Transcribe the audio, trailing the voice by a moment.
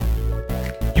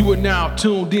You are now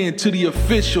tuned in to the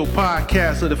official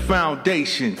podcast of the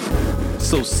Foundation.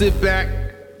 So sit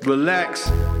back, relax,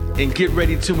 and get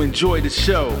ready to enjoy the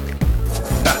show.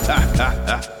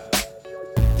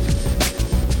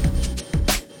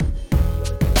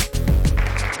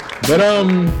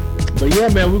 But yeah,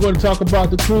 man, we're going to talk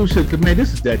about the cruise ship. Because, man,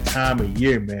 this is that time of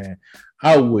year, man.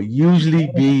 I would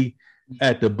usually be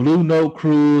at the Blue Note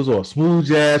cruise or Smooth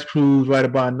Jazz cruise right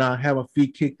about now, have my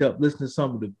feet kicked up, listening to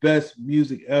some of the best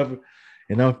music ever.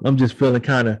 And I'm just feeling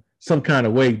some kind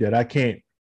of way that I can't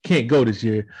go this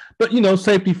year. But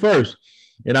safety first.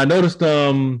 And I noticed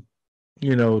the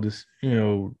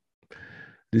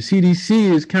CDC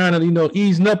is kind of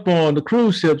easing up on the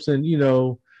cruise ships and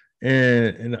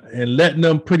and letting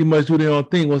them pretty much do their own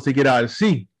thing once they get out of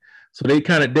sea. So they're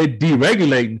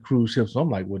deregulating cruise ships. So I'm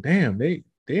like, well, damn, they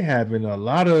having a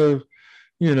lot of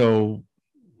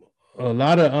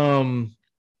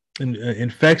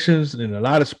infections and a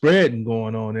lot of spreading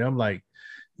going on there. I'm like,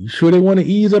 you sure they want to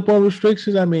ease up on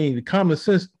restrictions? I mean, the common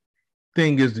sense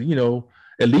thing is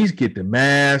at least get the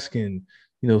mask and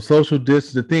social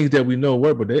distance, the things that we know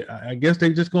work. But I guess they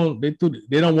just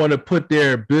they don't want to put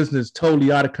their business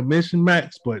totally out of commission,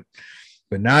 Max. But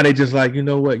now they just like, y'all,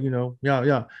 we know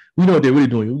what they're really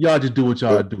doing. Y'all just do what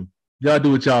y'all do. Y'all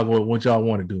do what y'all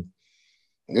want to do.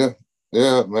 Yeah,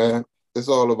 man. It's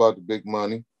all about the big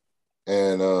money,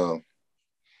 and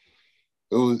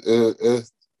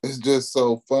it's just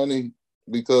so funny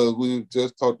because we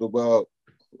just talked about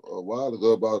a while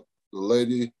ago about the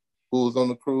lady who was on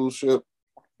the cruise ship,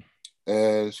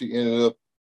 and she ended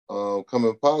up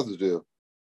coming positive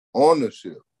on the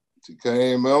ship. She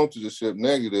came onto the ship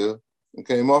negative and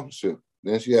came off the ship.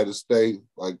 Then she had to stay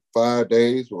like 5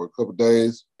 days or a couple of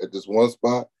days at this one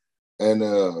spot, and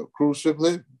cruise ship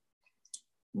lived.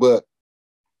 But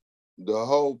the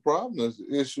whole problem is,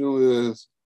 the issue is,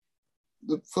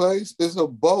 the place is a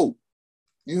boat.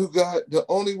 The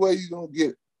only way you're gonna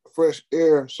get fresh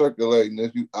air circulating is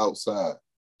you outside.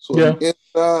 So you're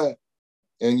inside,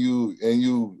 and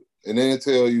then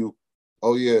tell you,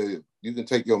 oh yeah, you can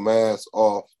take your mask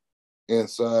off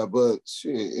inside. But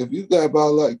shit, if you got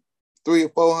about like 300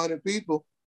 or 400 people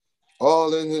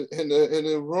all in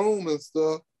the room and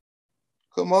stuff,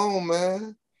 come on,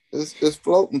 man, it's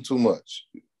floating too much.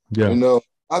 Yeah,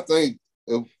 I think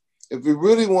if we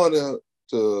really want to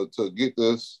get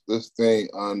this thing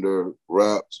under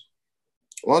wraps,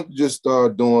 why don't you just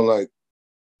start doing like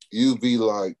UV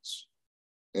lights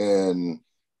and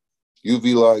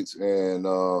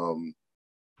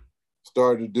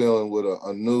started dealing with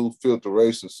a new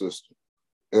filtration system,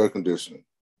 air conditioning,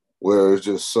 where it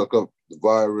just suck up the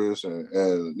virus and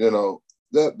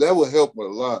that would help a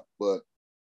lot. But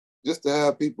just to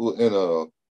have people in a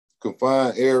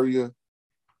confined area,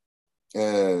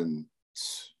 and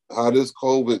how this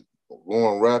COVID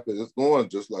going rapid, it's going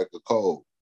just like a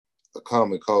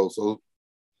common cold. So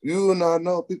you and I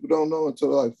know people don't know until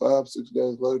like 5-6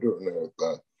 days later and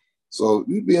everything. So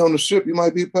you be on the ship, you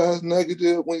might be past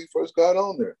negative when you first got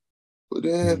on there, but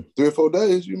then 3 or 4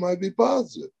 days you might be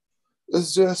positive.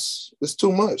 It's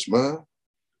too much, man.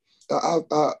 I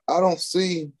don't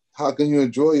see how can you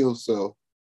enjoy yourself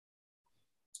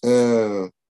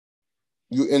and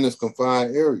you're in this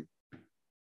confined area.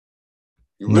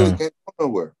 You really can't go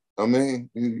nowhere. I mean,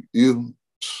 you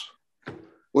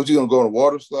what, you gonna go on a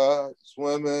water slide,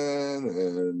 swimming,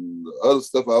 and other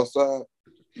stuff outside?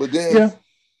 But then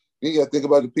you gotta think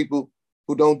about the people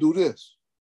who don't do this.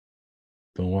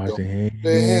 Don't wash their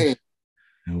hands.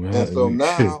 And so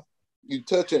now you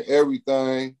touching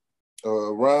everything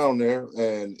around there,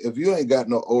 and if you ain't got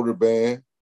no odor ban,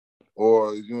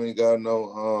 or you ain't got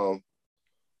no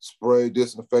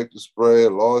disinfectant spray,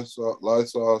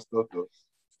 Lysol stuff to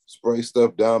spray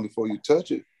stuff down before you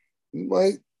touch it, you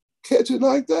might catch it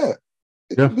like that.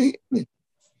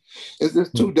 It's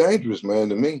just too dangerous, man,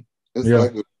 to me. It's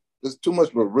like it's too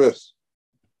much of a risk,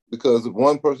 because if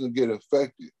one person get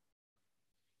infected,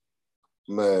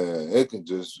 man, it can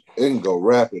go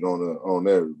rapid on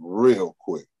there real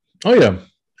quick. Oh yeah,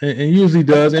 and usually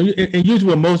does, and usually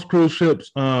with most cruise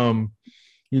ships, a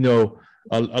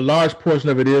large portion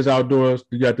of it is outdoors.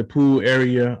 You got the pool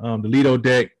area, the Lido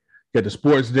deck, you got the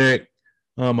sports deck,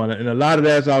 and a lot of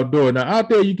that's outdoor. Now out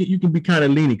there, you can be kind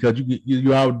of lenient because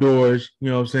you're outdoors. You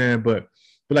know what I'm saying? But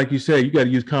like you said, you got to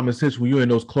use common sense when you're in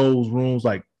those closed rooms,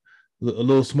 like a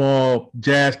little small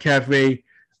jazz cafe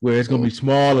where it's going to be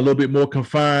small, a little bit more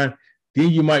confined. Then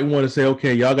you might want to say,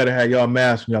 okay, y'all got to have y'all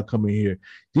masks when y'all come in here.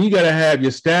 Then you got to have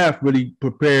your staff really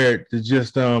prepared to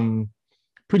just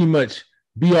pretty much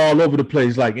be all over the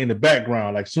place, like in the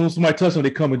background. Like soon as somebody touches them,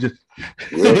 they come and just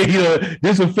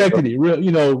disinfecting it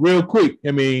real quick.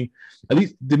 I mean, at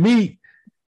least to me,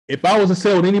 if I was to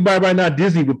sell with anybody right now,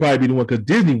 Disney would probably be the one, because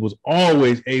Disney was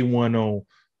always A1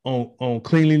 on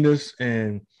cleanliness.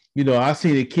 And I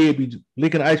seen a kid be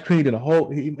licking ice cream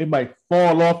and it might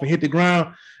fall off and hit the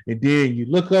ground, and then you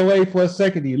look away for a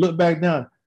second, and you look back down,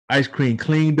 ice cream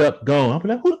cleaned up, gone. I'm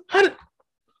like, who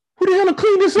the hell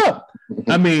cleaned this up?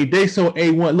 I mean, they so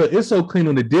A1. Look, it's so clean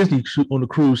on the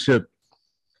cruise ship.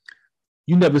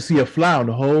 You never see a fly on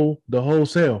the whole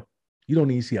sail. You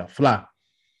don't even see a fly.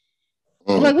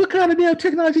 I'm like, what kind of damn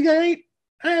technology you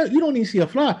don't even see a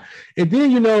fly. And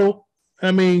then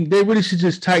I mean, they really should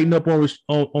just tighten up on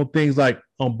things like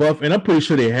on buffet. And I'm pretty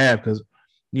sure they have, because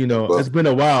it's been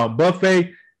a while.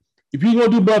 Buffet. If you're gonna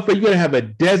do buffet, you gotta have a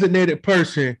designated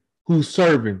person who's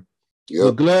serving.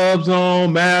 With gloves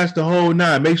on, mask, the whole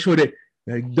nine. Make sure that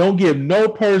don't give no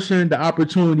person the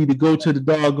opportunity to go to the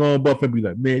doggone buffet and be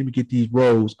like, man, let me get these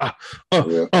rolls. Oh,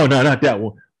 no, not that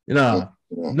one.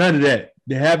 None of that.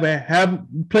 They had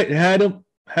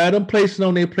them placing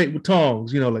on their plate with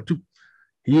tongs. Like, here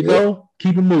you go.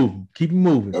 Keep it moving.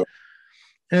 Yep.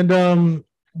 And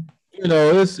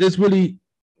it's really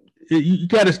you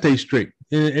got to stay strict.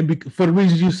 And for the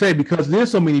reasons you say, because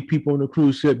there's so many people on the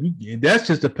cruise ship, and that's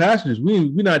just the passengers.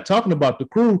 We're not talking about the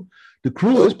crew. The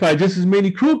crew is probably just as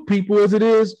many crew people as it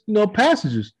is,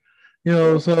 passengers.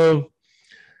 So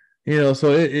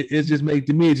it just make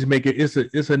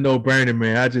it's a no-brainer,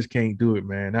 man. I just can't do it,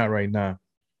 man. Not right now.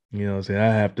 I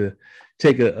have to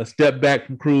take a step back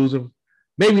from cruising.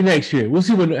 Maybe next year. We'll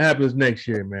see what happens next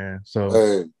year, man.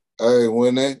 So hey,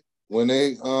 when they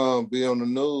be on the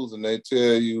news and they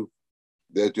tell you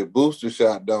that your booster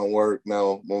shot don't work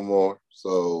no more.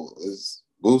 So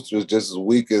booster is just as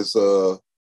weak as not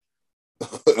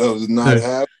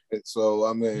happening. So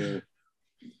I mean,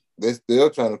 they're still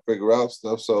trying to figure out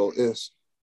stuff. So it's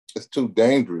too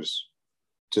dangerous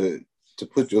to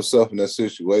put yourself in that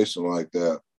situation like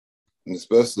that, and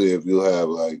especially if you have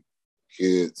like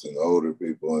kids and older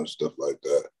people and stuff like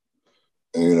that.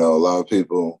 And a lot of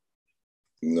people,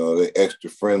 they extra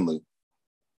friendly.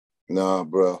 Nah,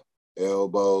 bro.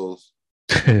 Elbows.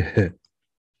 You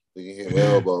hit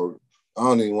elbows. I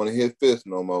don't even want to hit fists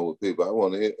no more with people. I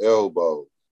want to hit elbows.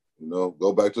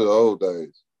 Go back to the old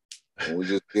days. And we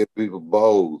just hit people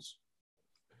bows.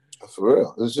 For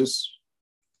real. It's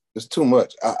too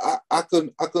much. I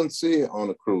couldn't see it on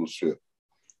a cruise ship.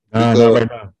 Not right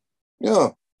now. Yeah,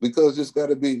 because it's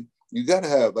gotta be, you gotta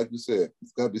have, like you said,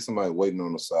 it's gotta be somebody waiting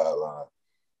on the sideline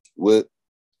with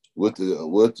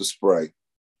the spray.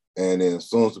 And then as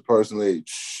soon as the person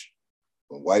leaves,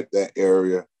 wipe that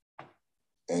area.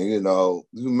 And you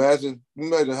imagine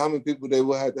how many people they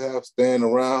would have to have stand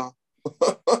around.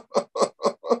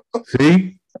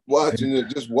 See?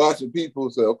 Just watching people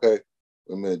say, okay,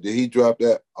 wait a minute, did he drop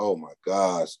that? Oh my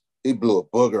gosh, he blew a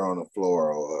booger on the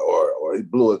floor, or he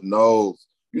blew his nose.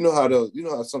 You know how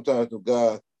sometimes the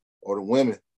guys or the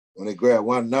women, when they grab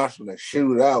one nostril and they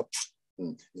shoot it out,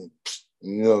 and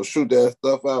shoot that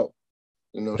stuff out.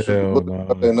 Shoot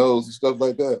up their nose and stuff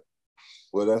like that.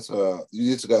 Well, that's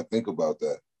you just got to think about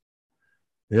that.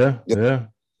 Yeah.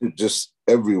 Just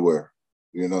everywhere,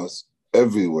 it's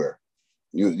everywhere.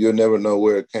 You'll never know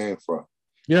where it came from.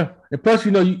 Yeah, and plus,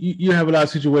 you have a lot of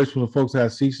situations where folks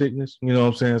have seasickness. You know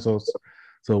what I'm saying?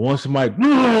 So once somebody,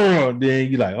 then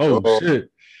you're like, oh shit,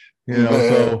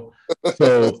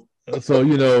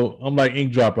 So I'm like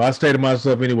ink dropper. I stay to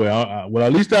myself anyway. Well,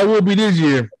 at least I will be this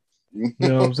year. You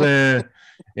know what I'm saying?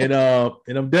 And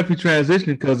I'm definitely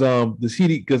transitioning because the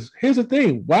CD. Because here's the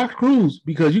thing: why cruise?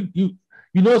 Because you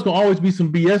it's gonna always be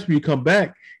some BS when you come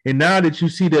back. And now that you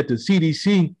see that the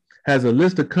CDC has a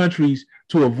list of countries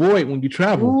to avoid when you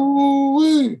travel,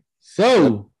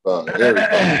 so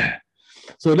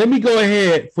let me go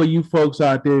ahead for you folks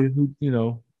out there who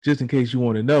just in case you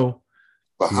want to know,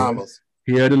 Bahamas.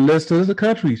 Here are the list of the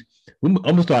countries. I'm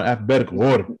gonna start alphabetical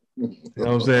order. You know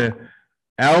what I'm saying?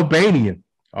 Albania,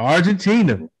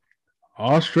 Argentina,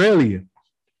 Australia,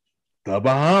 the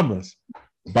Bahamas,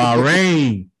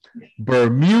 Bahrain,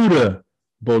 Bermuda,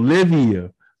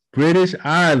 Bolivia, British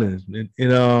Islands,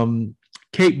 and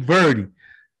Cape Verde,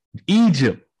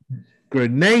 Egypt,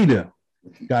 Grenada,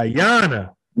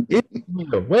 Guyana,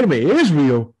 Israel. Wait a minute,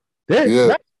 Israel?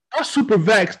 That's super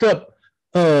vaxxed up.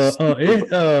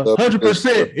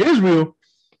 100% Israel.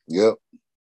 Yep.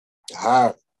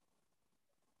 High.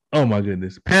 Oh my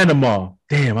goodness, Panama.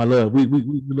 Damn, I love we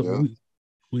the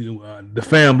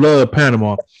fam love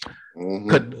Panama.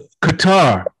 Mm-hmm.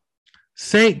 Qatar,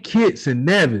 Saint Kitts and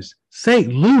Nevis,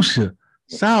 Saint Lucia,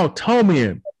 Sao Tome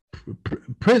and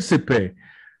Principe,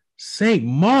 Saint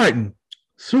Martin,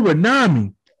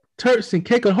 Suriname, Turks and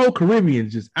Caicos, whole Caribbean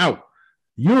is just out.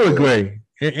 Uruguay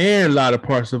and a lot of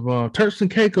parts of Turks and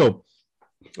Caicos,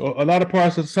 a lot of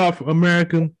parts of South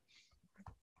America,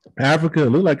 Africa.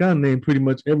 Look like I named pretty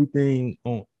much everything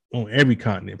on every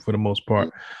continent for the most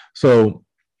part. So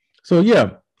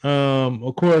yeah.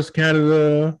 Of course,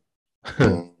 Canada,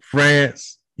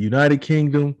 France, United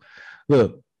Kingdom.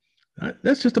 Look,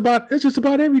 that's just about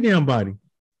every damn body.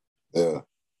 Yeah.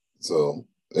 So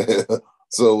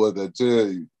so what I tell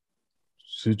you?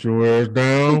 Sit your ass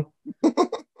down.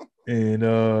 And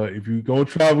if you're gonna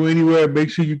travel anywhere,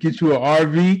 make sure you get you an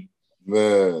RV.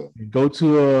 Man. Go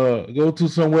to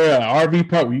somewhere, an RV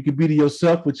park where you can be to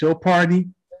yourself with your party.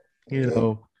 You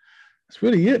know, that's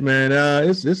really it, man.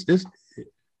 It's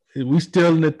we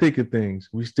still in the thick of things.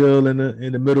 We still in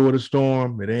the middle of the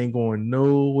storm. It ain't going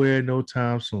nowhere no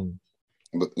time soon.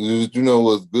 But you know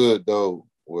what's good though,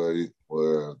 where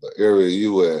the area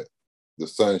you at, the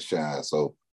sunshine.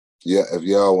 So yeah, if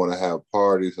y'all want to have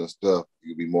parties and stuff,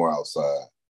 you be more outside.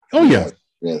 Oh yeah,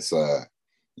 inside.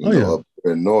 You know, up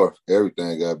here in north,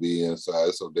 everything gotta be inside.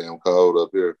 It's so damn cold up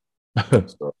here.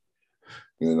 So,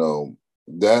 you know,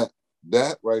 that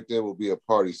right there will be a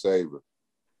party saver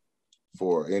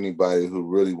for anybody who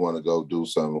really want to go do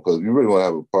something. Because if you really want to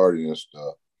have a party and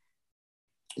stuff,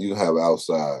 you can have it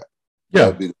outside. Yeah.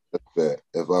 That'd be the best bet.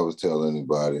 If I was telling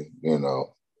anybody, you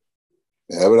know,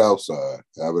 have it outside.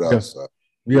 Have it outside.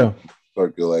 Yeah.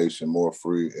 Circulation, more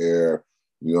free air.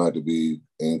 You don't have to be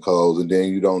enclosed. And then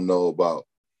you don't know about,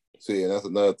 see, and that's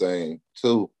another thing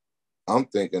too. I'm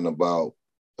thinking about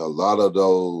a lot of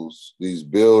these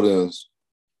buildings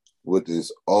with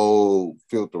this old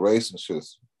filtration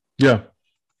system. Yeah.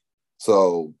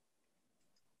 So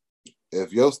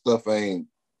if your stuff ain't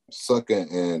sucking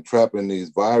and trapping these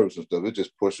viruses and stuff, it's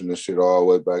just pushing this shit all the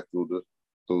way back through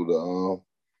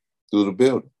the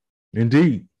building.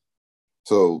 Indeed.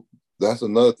 So that's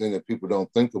another thing that people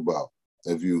don't think about.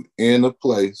 If you in a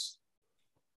place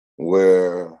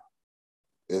where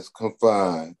it's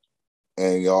confined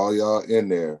and y'all in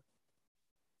there,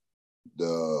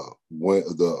 the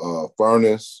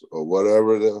furnace or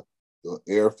whatever the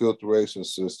air filtration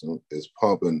system is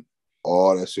pumping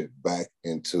all that shit back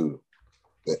into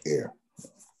the air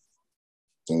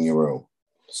in your room.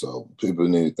 So people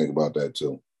need to think about that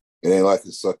too. It ain't like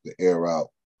it suck the air out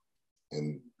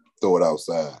and throw it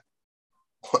outside.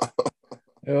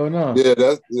 Hell no. Yeah,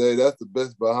 that's the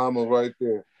best Bahama right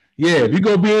there. Yeah, if you're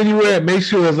gonna be anywhere, make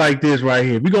sure it's like this right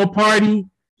here. If you're gonna party,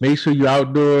 make sure you're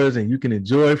outdoors and you can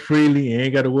enjoy freely and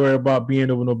ain't got to worry about being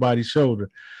over nobody's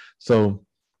shoulder. So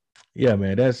yeah,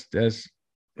 man, that's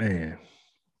man,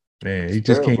 you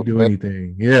just can't do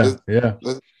anything. Yeah.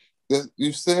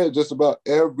 You said just about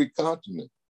every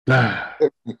continent.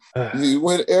 You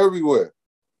went everywhere.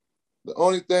 The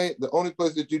only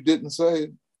place that you didn't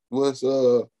say was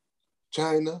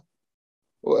China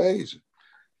or Asia.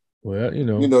 Well, you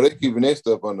know they keeping their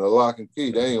stuff under lock and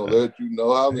key. They ain't gonna let you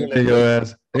know how many. They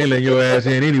let your ass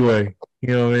in anyway.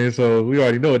 You know what I mean? So we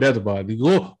already know what that's about.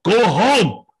 Go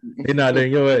home. They're not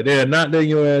letting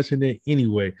your ass in there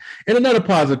anyway. And another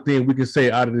positive thing we can say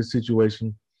out of this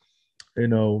situation, you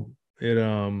know,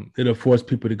 it'll force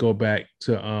people to go back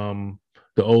to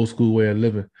the old school way of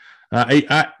living.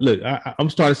 I'm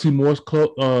starting to see more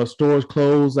stores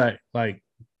close at like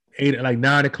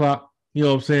 9 o'clock. You know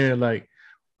what I'm saying?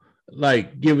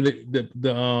 Like giving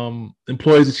the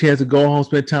employees a chance to go home,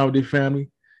 spend time with their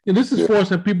family. And this is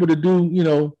forcing people to do,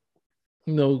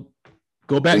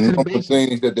 go back to the basics.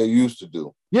 Things that they used to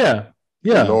do. Yeah.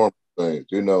 The normal things,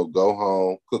 go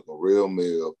home, cook a real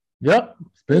meal. Yep.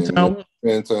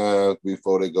 Spend time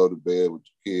before they go to bed with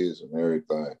your kids and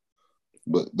everything.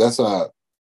 But that's how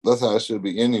it should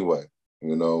be anyway.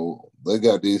 They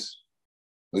got these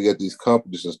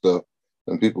companies and stuff,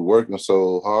 and people working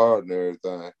so hard and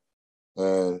everything.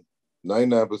 And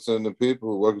 99% of the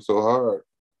people working so hard,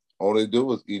 all they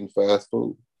do is eating fast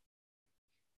food.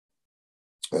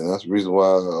 And that's the reason why a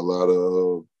lot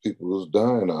of people is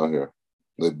dying out here.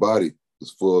 Their body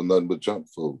is full of nothing but junk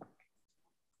food.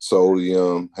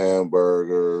 Sodium,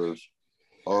 hamburgers,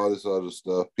 all this other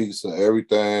stuff, pizza,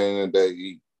 everything that they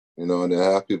eat. And then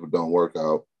half people don't work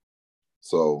out.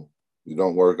 So you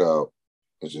don't work out,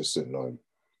 it's just sitting on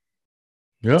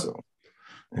you. Yeah. So.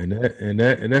 And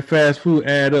that fast food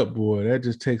add up, boy. That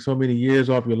just takes so many years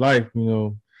off your life,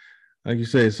 Like you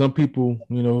say, some people,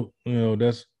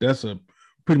 that's a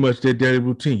pretty much their daily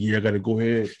routine. Yeah, I gotta go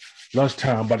ahead.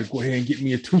 Lunchtime, I'm about to go ahead and get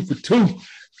me a 2 for $2.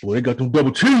 Well, they got them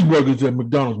double cheeseburgers at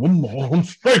McDonald's. I'm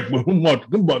straight, but I'm about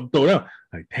to throw down.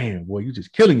 Like, damn, boy, you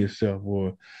just killing yourself,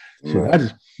 boy. Shit,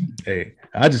 right.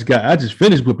 I just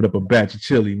finished whipping up a batch of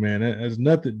chili, man. That's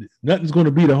nothing's going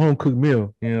to beat a home cooked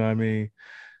meal. You know what I mean?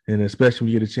 And especially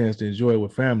when you get a chance to enjoy it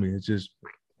with family, it's just,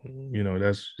 you know,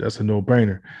 that's a no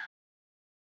brainer.